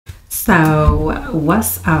So,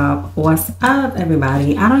 what's up? What's up,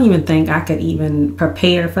 everybody? I don't even think I could even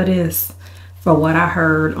prepare for this, for what I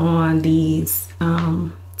heard on these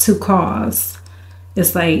two calls.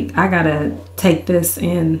 It's like I gotta take this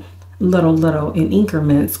in little in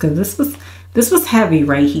increments because this was heavy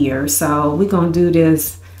right here. So we're gonna do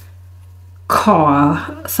this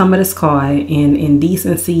call, some of this call in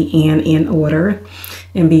decency and in order,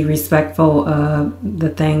 and be respectful of the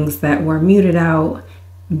things that were muted out,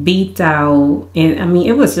 beeped out, and I mean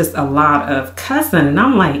it was just a lot of cussing, and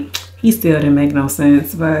I'm like, he still didn't make no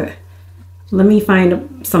sense. But let me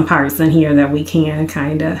find some parts in here that we can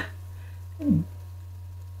kind of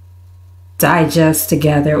digest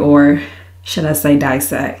together, or should I say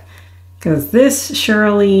dissect, because this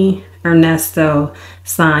Shirley, Ernesto,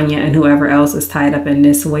 Sonya, and whoever else is tied up in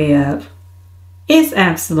this web is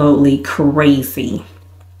absolutely crazy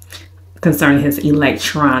concerning his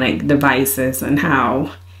electronic devices and how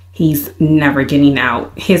he's never getting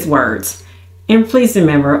out his words. And please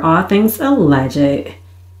remember, all things alleged,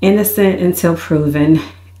 innocent until proven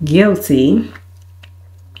guilty.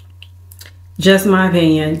 Just my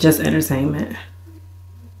opinion, just entertainment.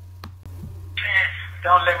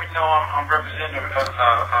 Don't let me know I'm representing an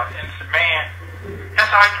innocent man.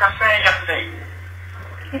 That's all you kept saying yesterday.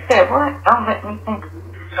 He said what? Don't let me think.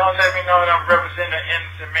 Don't let me know that I'm representing an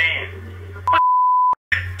innocent man.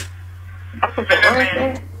 That's what the word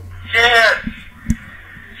said? Yes.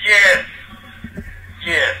 Yes.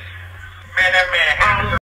 Yes. Man, that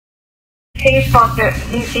man. He's supposed to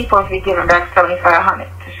be giving back $7,500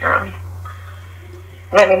 to Shirley.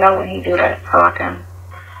 Let me know when he do that so I can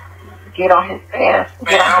get on his ass.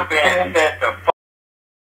 Man, I'm being set the fuck.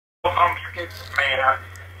 I'm scared, man.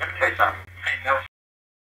 Let me tell you something. I ain't never.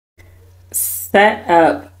 Set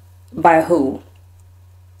up by who?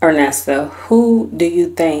 Ernesto, who do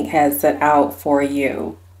you think has set out for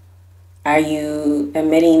you? Are you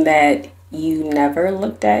admitting that you never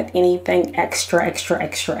looked at anything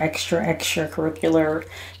extracurricular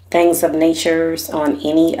things of natures on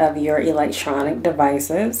any of your electronic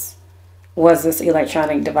devices? Was this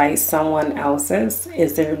electronic device someone else's?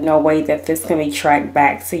 Is there no way that this can be tracked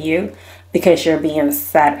back to you because you're being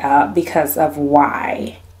set up? Because of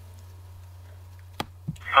why?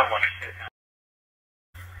 I want to sit down.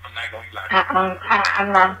 I'm not going to lie.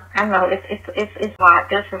 I know. It's like,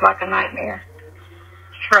 this is like a nightmare.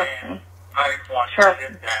 Trust me. I want to sit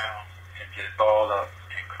down and just ball up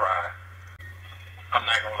and cry. I'm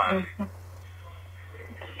not going to lie.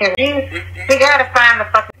 We gotta find the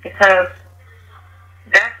fucking, because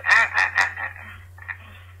that's,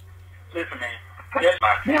 listen, man.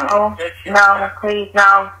 No, please,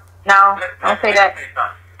 no, don't say that.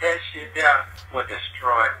 That shit there will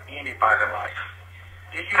destroy anybody's life.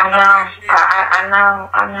 I know,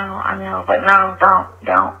 but no, don't.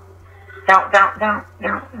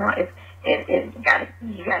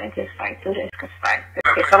 You gotta just fight through this, cause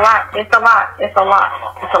it's a lot. Let me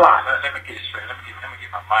get it straight. Let me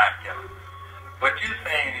get my mind together. What you're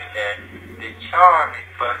saying is that they charge me,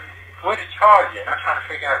 but what is charge yet? I'm trying to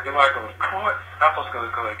figure out, do I go to court? I'm supposed to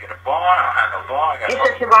go get a bond? I don't have no bond. It's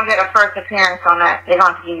just you're gonna get a first appearance on that. They're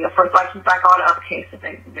going to give you a first, like all the other cases.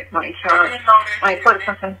 When they charge, when they put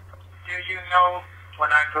something. Do you know when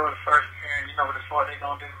I go to first appearance, you know what the fuck they're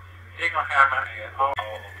gonna do? They're gonna have my head all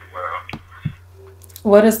over the world.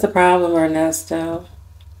 What is the problem, Ernesto?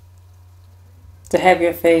 To have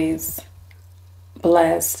your face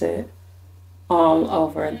blasted all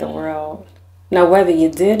over the world. Now, whether you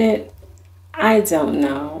did it, I don't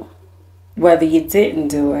know. Whether you didn't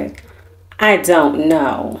do it, I don't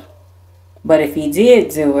know. But if you did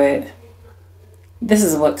do it, this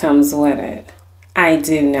is what comes with it. I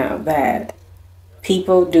do know that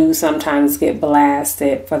people do sometimes get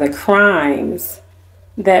blasted for the crimes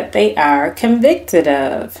that they are convicted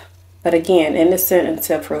of. But again, innocent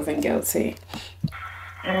until proven guilty.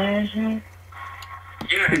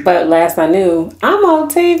 But last I knew, I'm on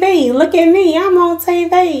TV. Look at me, I'm on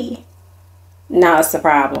TV. Now it's the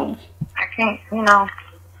problem. I can't, I ain't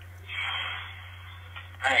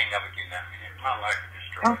never getting that, man. My life is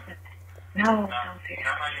destroyed. No, don't say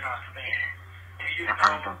that. No, you don't understand. Do you know,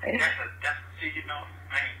 don't say that. Do you know,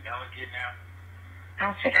 I ain't never getting out.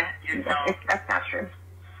 Don't say that. That's not true.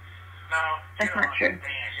 No, that's not true.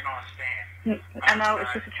 You don't understand. I know,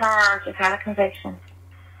 it's just a charge. It's not a conviction.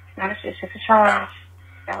 It's just a charge.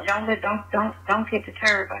 Don't get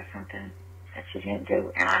deterred by something that you didn't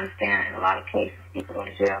do. And I understand in a lot of cases people go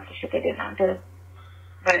to jail for shit they did not do.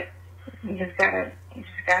 But you just gotta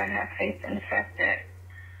have faith in the fact that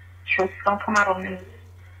truth's gonna come out on this.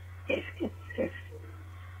 It's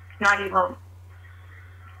not even,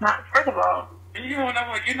 first of all, And you know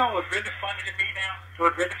what? You know what's really funny to me now?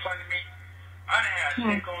 What's really funny to me? I didn't have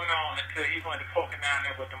shit going on until he went to poking down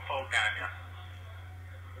there with them folk down there.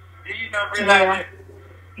 Did you not realize that?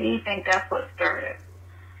 You think that's what started.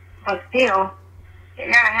 But still, you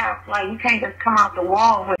gotta have, like, you can't just come out the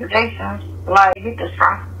wall with accusations, like, get this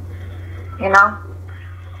from, you know?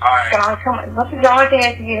 Alright. What's the only thing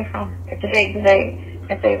I can get from, if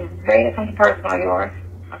they rated something personal, yours,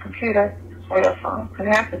 a computer, or your phone. Because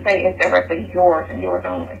you have to say it's directly yours and yours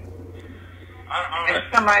only. And if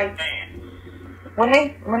somebody, when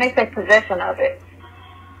they say possession of it,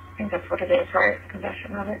 I think that's what it is, right?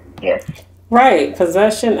 Possession of it, yes. Right,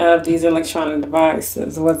 possession of these electronic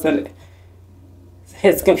devices. Was it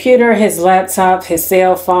his computer, his laptop, his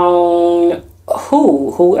cell phone?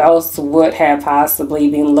 Who else would have possibly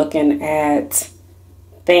been looking at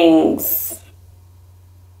things,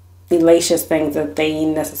 malicious things that they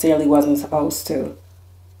necessarily wasn't supposed to?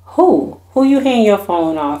 Who you hand your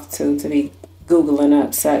phone off to be Googling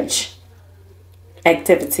up such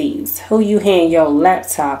activities? Who you hand your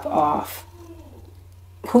laptop off?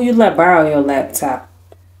 Who you let borrow your laptop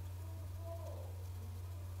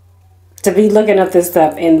to be looking up this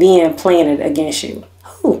stuff and then playing it against you?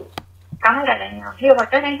 Who? I know that ain't him. He was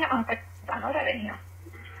like, that ain't him. I was like, I know that ain't him.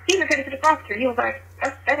 He even said it to the prosecutor. He was like,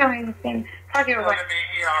 that don't even seem. The prosecutor was like,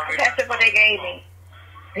 that's just what they gave me.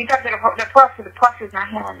 He talked to the prosecutor's not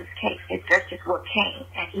handling this case. That's just what came,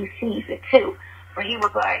 and he sees it too. But he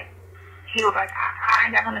was like, I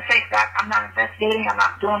ain't got nothing to say because I'm not investigating. I'm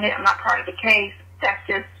not doing it. I'm not part of the case. That's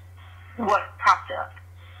just what popped up.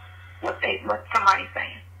 What somebody's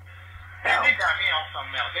saying. So, they got me on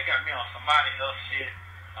something else. They got me on somebody else shit.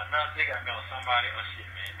 They got me on somebody else shit,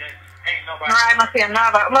 man. That ain't nobody. Right, must be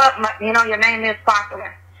another. Look, you know your name is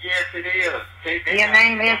popular. Yes, it is. Your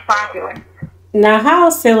name is popular. Now, how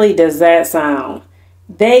silly does that sound?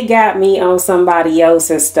 They got me on somebody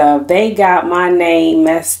else's stuff. They got my name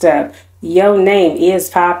messed up. Your name is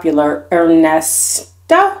popular.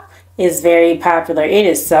 Ernesto is very popular. It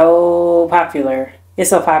is so popular.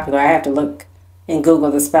 It's so popular. I have to look and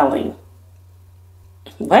Google the spelling.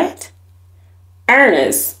 What?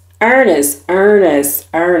 Ernest. That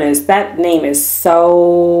name is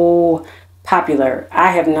so popular.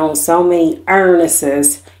 I have known so many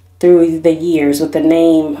Ernests through the years with the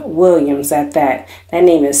name Williams at that. That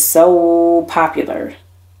name is so popular.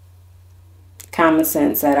 Common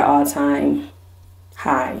sense at an all-time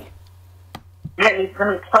high. Let me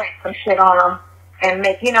plant some shit on them and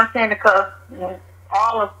make, you know what I'm saying, because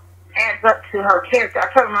all of adds up to her character.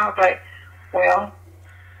 I told him, I was like, well,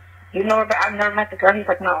 you know, I've never met the girl. He's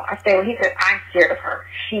like, no. I said, well, he said, I'm scared of her.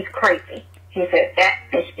 She's crazy. He said, that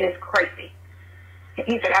bitch is crazy.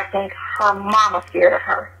 He said, I think her mama's scared of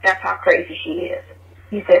her. That's how crazy she is.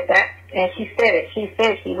 He said that, and she said it. She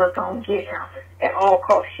said she was going to get him. At all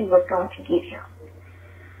costs, she was going to get him.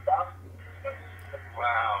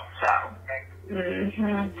 Wow. So,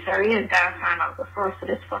 so he is kind of the first of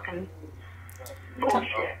this fucking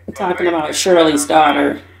bullshit. Talking about Shirley's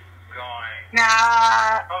daughter.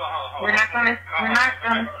 Nah, we're not gonna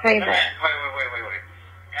say that. Wait.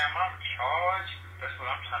 Am I charged? That's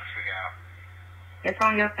what I'm trying to figure out. It's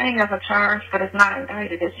on your thing as a charge, but it's not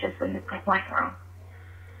indicted. It's just in the complaint room.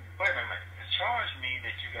 Wait. The charge means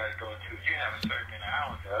that you gotta go to. You have a certain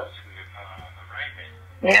amount of hours to arraignment.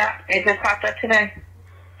 Yeah, it just popped up today.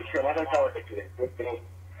 It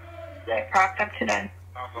popped up today.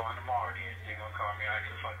 I'm going tomorrow then. They're gonna call me out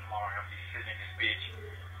for tomorrow. I'm just sitting in this bitch.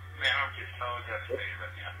 Man, I'm just so devastated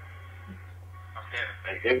right now. I'm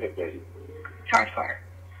devastated. Charge card.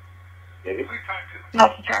 Who are you talking to? No,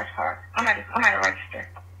 it's a charge card. I'm at a register.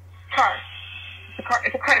 Charge.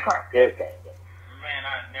 It's a credit card. Man,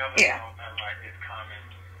 I never saw nothing like this coming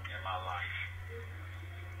in my life.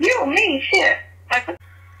 You, me, shit.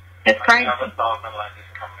 It's crazy. I never saw nothing like this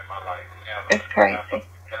coming in my life. Ever. It's crazy.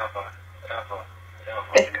 Ever.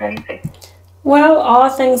 It's crazy. Well, all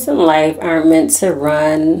things in life aren't meant to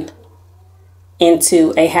run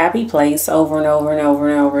into a happy place over and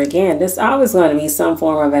over again. There's always going to be some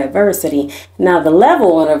form of adversity. Now, the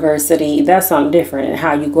level of adversity, that's something different. And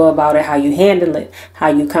how you go about it, how you handle it, how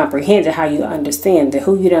you comprehend it, how you understand it,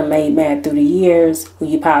 who you done made mad through the years, who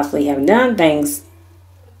you possibly have done things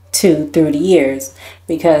to through the years.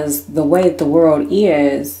 Because the way the world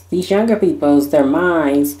is, these younger people's, their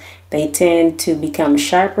minds, they tend to become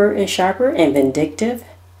sharper and vindictive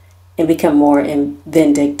and become more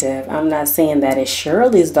vindictive. I'm not saying that it's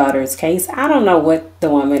Shirley's daughter's case. I don't know what the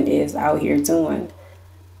woman is out here doing.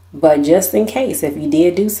 But just in case, if you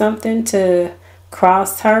did do something to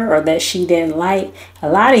cross her or that she didn't like, a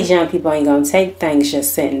lot of these young people ain't going to take things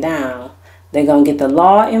just sitting down. They're going to get the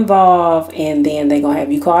law involved, and then they're going to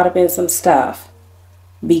have you caught up in some stuff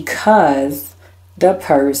because the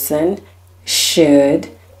person should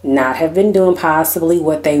not have been doing possibly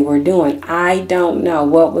what they were doing. I don't know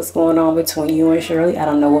what was going on between you and Shirley. I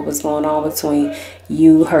don't know what was going on between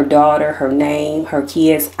you, her daughter, her name, her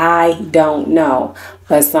kids. I don't know.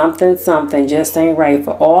 But something just ain't right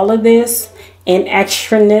for all of this and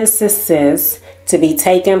extranesis to be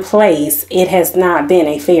taking place. It has not been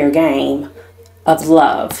a fair game of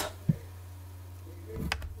love.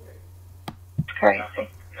 It's crazy.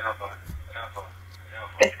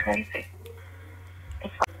 It's crazy.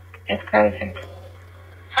 It's crazy.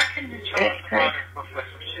 How can you charge somebody for some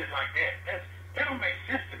shit like that? That don't make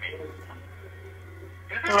sense to me.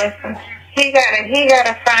 Listen, he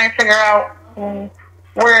gotta try and figure out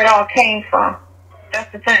where it all came from.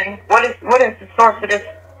 That's the thing. What is the source of this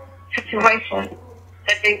situation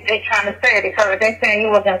that they trying to say? Because if they saying he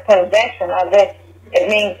was in possession of it, it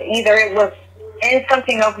means either it was in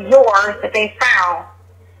something of yours that they found.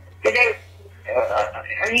 That they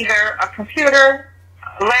either a computer,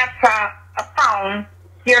 a laptop, a phone,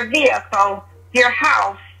 your vehicle, your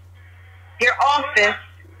house, your office,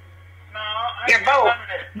 your boat.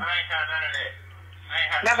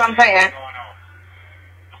 That's what I'm saying.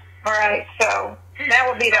 All right, so that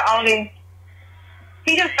would be the only.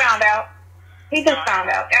 He just found out.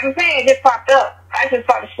 I'm saying it just popped up. I just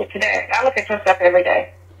saw the shit today. I look at your stuff every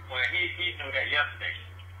day. Well, he knew that yesterday.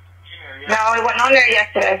 No, it wasn't on there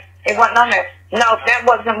yesterday. It wasn't on there. No, that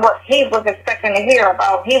wasn't what he was expecting to hear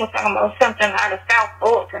about. He was talking about something out of South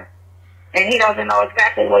Fullerton. And he doesn't know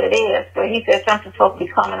exactly what it is, but he said something's supposed to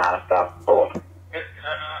be coming out of South Fullerton.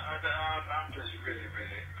 I'm just really,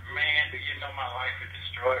 man, do you know my life is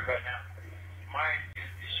destroyed right now? Mine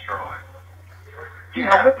is destroyed. No,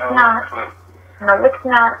 it's not. No, it's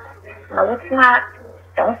not. No, it's not.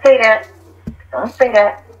 Don't say that. Don't say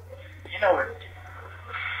that. You know what?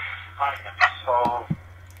 I am so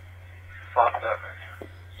fucked up right now.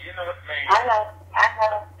 You know what, man?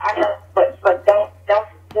 I know. But don't just.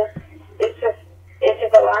 It's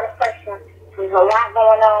just a lot of pressure. There's a lot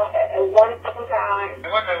going on at one fucking time.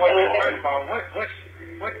 Wait, first of all,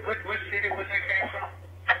 what city was that came from?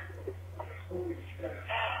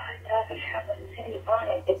 It doesn't have a city on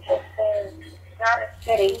it. It just says it's not a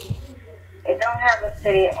city. It don't have a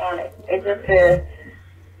city on it. It just says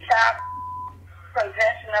child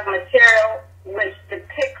possession of material which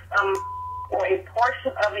depicts or a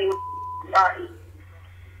portion of a body.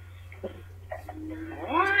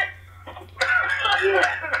 What? Yeah.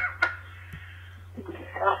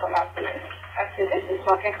 I said, this is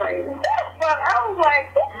fucking crazy. But I was like,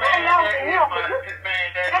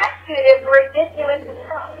 that shit is ridiculous as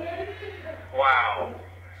fuck. Wow.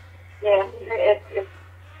 Yeah, it's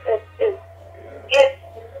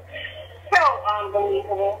so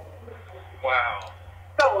unbelievable. Wow.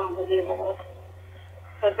 So unbelievable.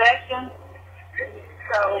 Possession.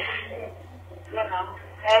 So, you know.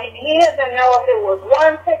 And he doesn't know if it was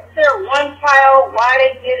one picture, one child, why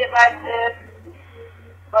they did it like this.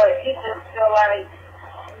 But he just feel like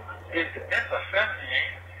that's a felony,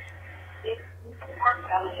 ain't it? it's work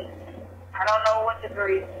felony. I don't know what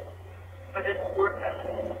degree, but it's work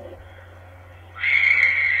felony.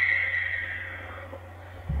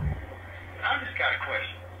 I just got a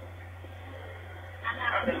question.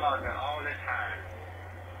 I've been locked up all this time.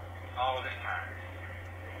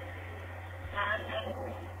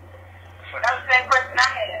 That was the same question I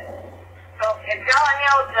had. So if y'all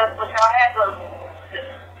held this, but y'all had to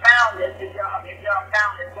found this, if y'all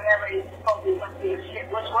found this, whenever it's supposed to be went through shit,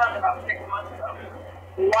 which was about 6 months ago,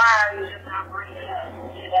 why are you just not bringing it up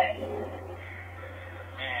today?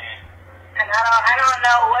 And I don't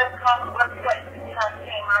know what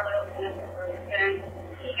came out of this, and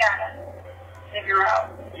he gotta figure out.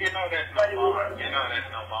 You know that's no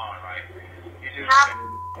bond. Right? You just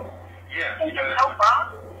yeah. You know no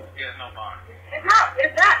bond. Yeah, no bond. It's not.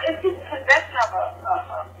 It's just possession of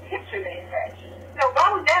a picture they said. So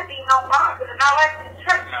why would that be no bond? Because it's not like the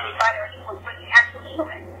church anybody or he was with the actual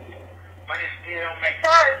human. But it still don't make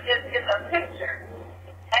sense. Church is a picture.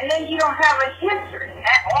 And then you don't have a history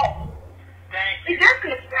at all. Thank you. See, there's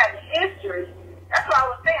going to have a history. That's what I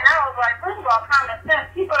was saying. I was like, first of all, common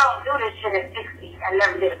sense. People don't do this shit at 60. I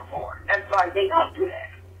never did it before. That's why they don't do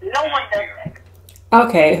that. No one does that.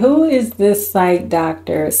 Okay, who is this psych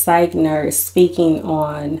doctor, psych nurse speaking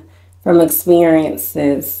on from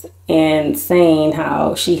experiences and saying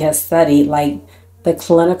how she has studied like the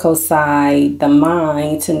clinical side, the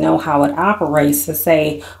mind, to know how it operates, to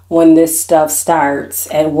say when this stuff starts,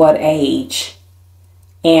 at what age?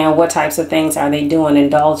 And what types of things are they doing,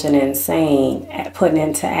 indulging in, saying, putting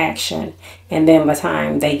into action? And then by the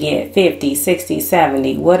time they get 50, 60,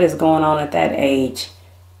 70, what is going on at that age?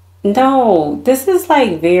 No, this is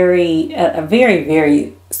like a very,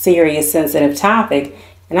 very serious, sensitive topic.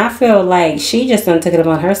 And I feel like she just done took it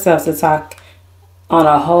upon herself to talk on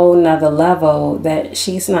a whole nother level that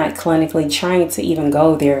she's not clinically trained to even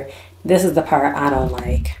go there. This is the part I don't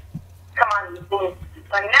like. Come on, you fool.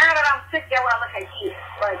 Like, now that I'm sick, y'all want to look at kids.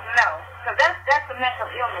 Like, no. Because that's a mental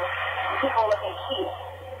illness when people look at kids.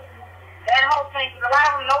 That whole thing, because a lot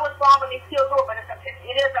of them know what's wrong, but they still do it. But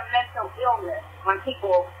it is a mental illness when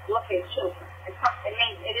people look at children. It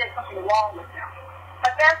means it is something wrong with them.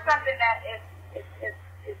 But that's something that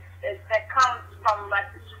that comes from like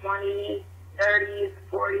the 20s, 30s,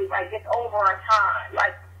 40s. Like, it's over a time.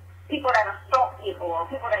 Like, people that assault people or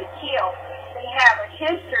people that kill, they have a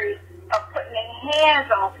history of putting their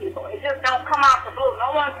hands on people. It just don't come out the blue.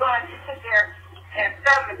 No one's going to sit there at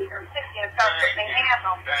 70 or 60 and start putting their hands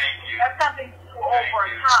on people. That's something over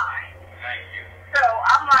time. So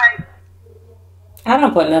I'm like, I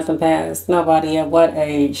don't put nothing past nobody at what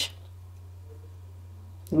age.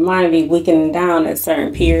 Mind be weakening down at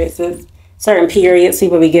certain periods.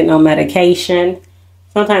 People be getting on medication.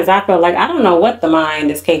 Sometimes I feel like I don't know what the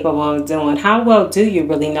mind is capable of doing. How well do you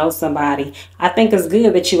really know somebody? I think it's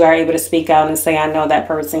good that you are able to speak out and say, I know that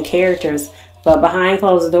person's characters. But behind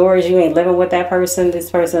closed doors, you ain't living with that person. This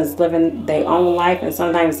person is living their own life. And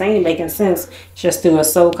sometimes they ain't making sense just through a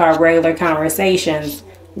so-called regular conversations.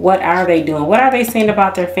 What are they doing? What are they saying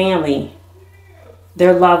about their family?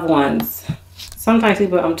 Their loved ones? Sometimes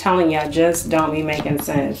people, I'm telling y'all, just don't be making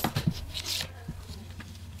sense.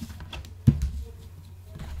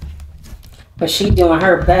 But she doing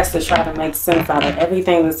her best to try to make sense out of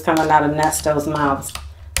everything that's coming out of Nesto's mouth.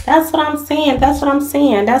 That's what I'm saying. That's what I'm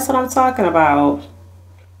saying. That's what I'm talking about.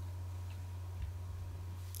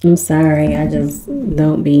 I'm sorry. I just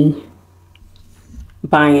don't be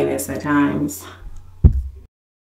buying this at times.